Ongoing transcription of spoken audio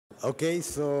Okay,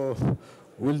 so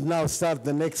we'll now start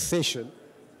the next session,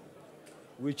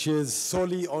 which is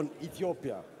solely on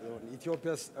Ethiopia, on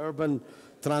Ethiopia's urban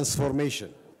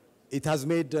transformation. It has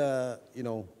made,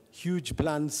 huge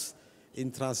plans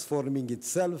in transforming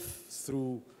itself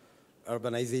through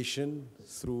urbanization,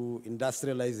 through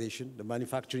industrialization, the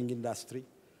manufacturing industry,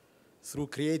 through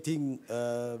creating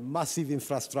massive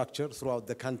infrastructure throughout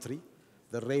the country,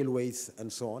 the railways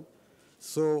and so on.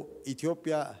 So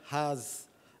Ethiopia has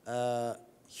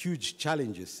huge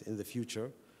challenges in the future,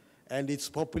 and its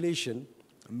population,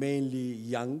 mainly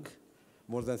young,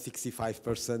 more than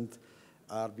 65%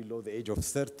 are below the age of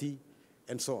 30,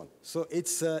 and so on. So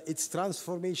its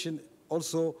transformation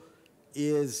also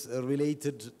is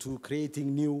related to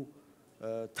creating new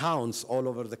towns all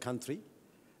over the country.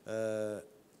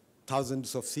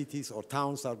 Thousands of cities or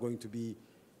towns are going to be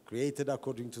created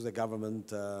according to the government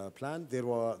plan.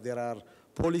 There are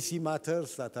policy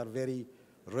matters that are very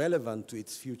relevant to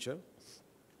its future.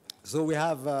 So we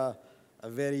have a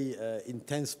very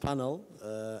intense panel,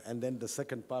 and then the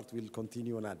second part will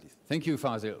continue on Addis. Thank you,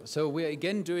 Fasil. So we're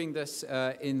again doing this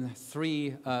in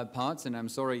three parts, and I'm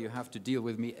sorry you have to deal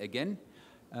with me again.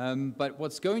 But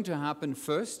what's going to happen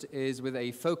first is, with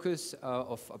a focus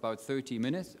of about 30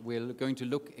 minutes, we're going to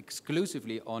look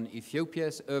exclusively on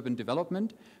Ethiopia's urban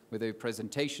development with a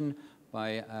presentation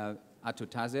by Ato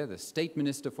Tazer, the State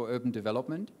Minister for Urban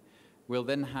Development. We'll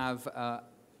then have a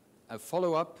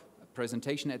follow-up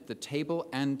presentation at the table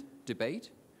and debate.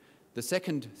 The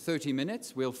second 30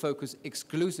 minutes will focus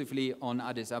exclusively on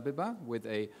Addis Ababa with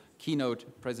a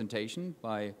keynote presentation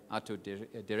by Ato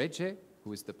Dereje,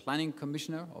 who is the Planning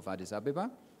Commissioner of Addis Ababa.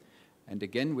 And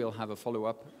again, we'll have a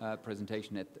follow-up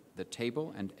presentation at the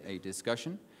table and a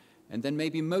discussion. And then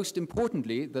maybe most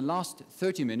importantly, the last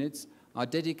 30 minutes are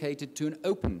dedicated to an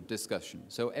open discussion.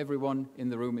 So everyone in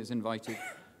the room is invited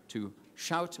to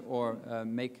shout or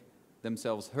make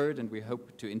themselves heard, and we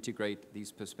hope to integrate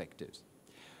these perspectives.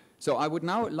 So I would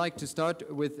now like to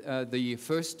start with the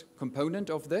first component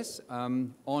of this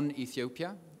on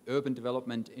Ethiopia, urban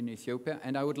development in Ethiopia.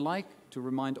 And I would like to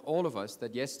remind all of us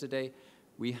that yesterday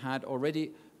we had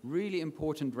already really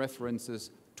important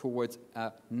references towards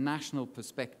a national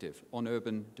perspective on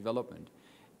urban development.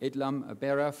 Idlam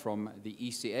Abera from the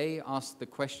ECA asked the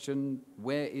question,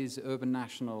 where's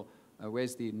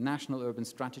the national urban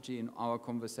strategy in our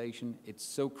conversation? It's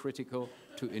so critical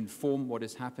to inform what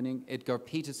is happening. Edgar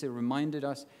Peterson reminded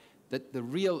us that the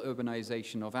real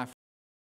urbanization of Africa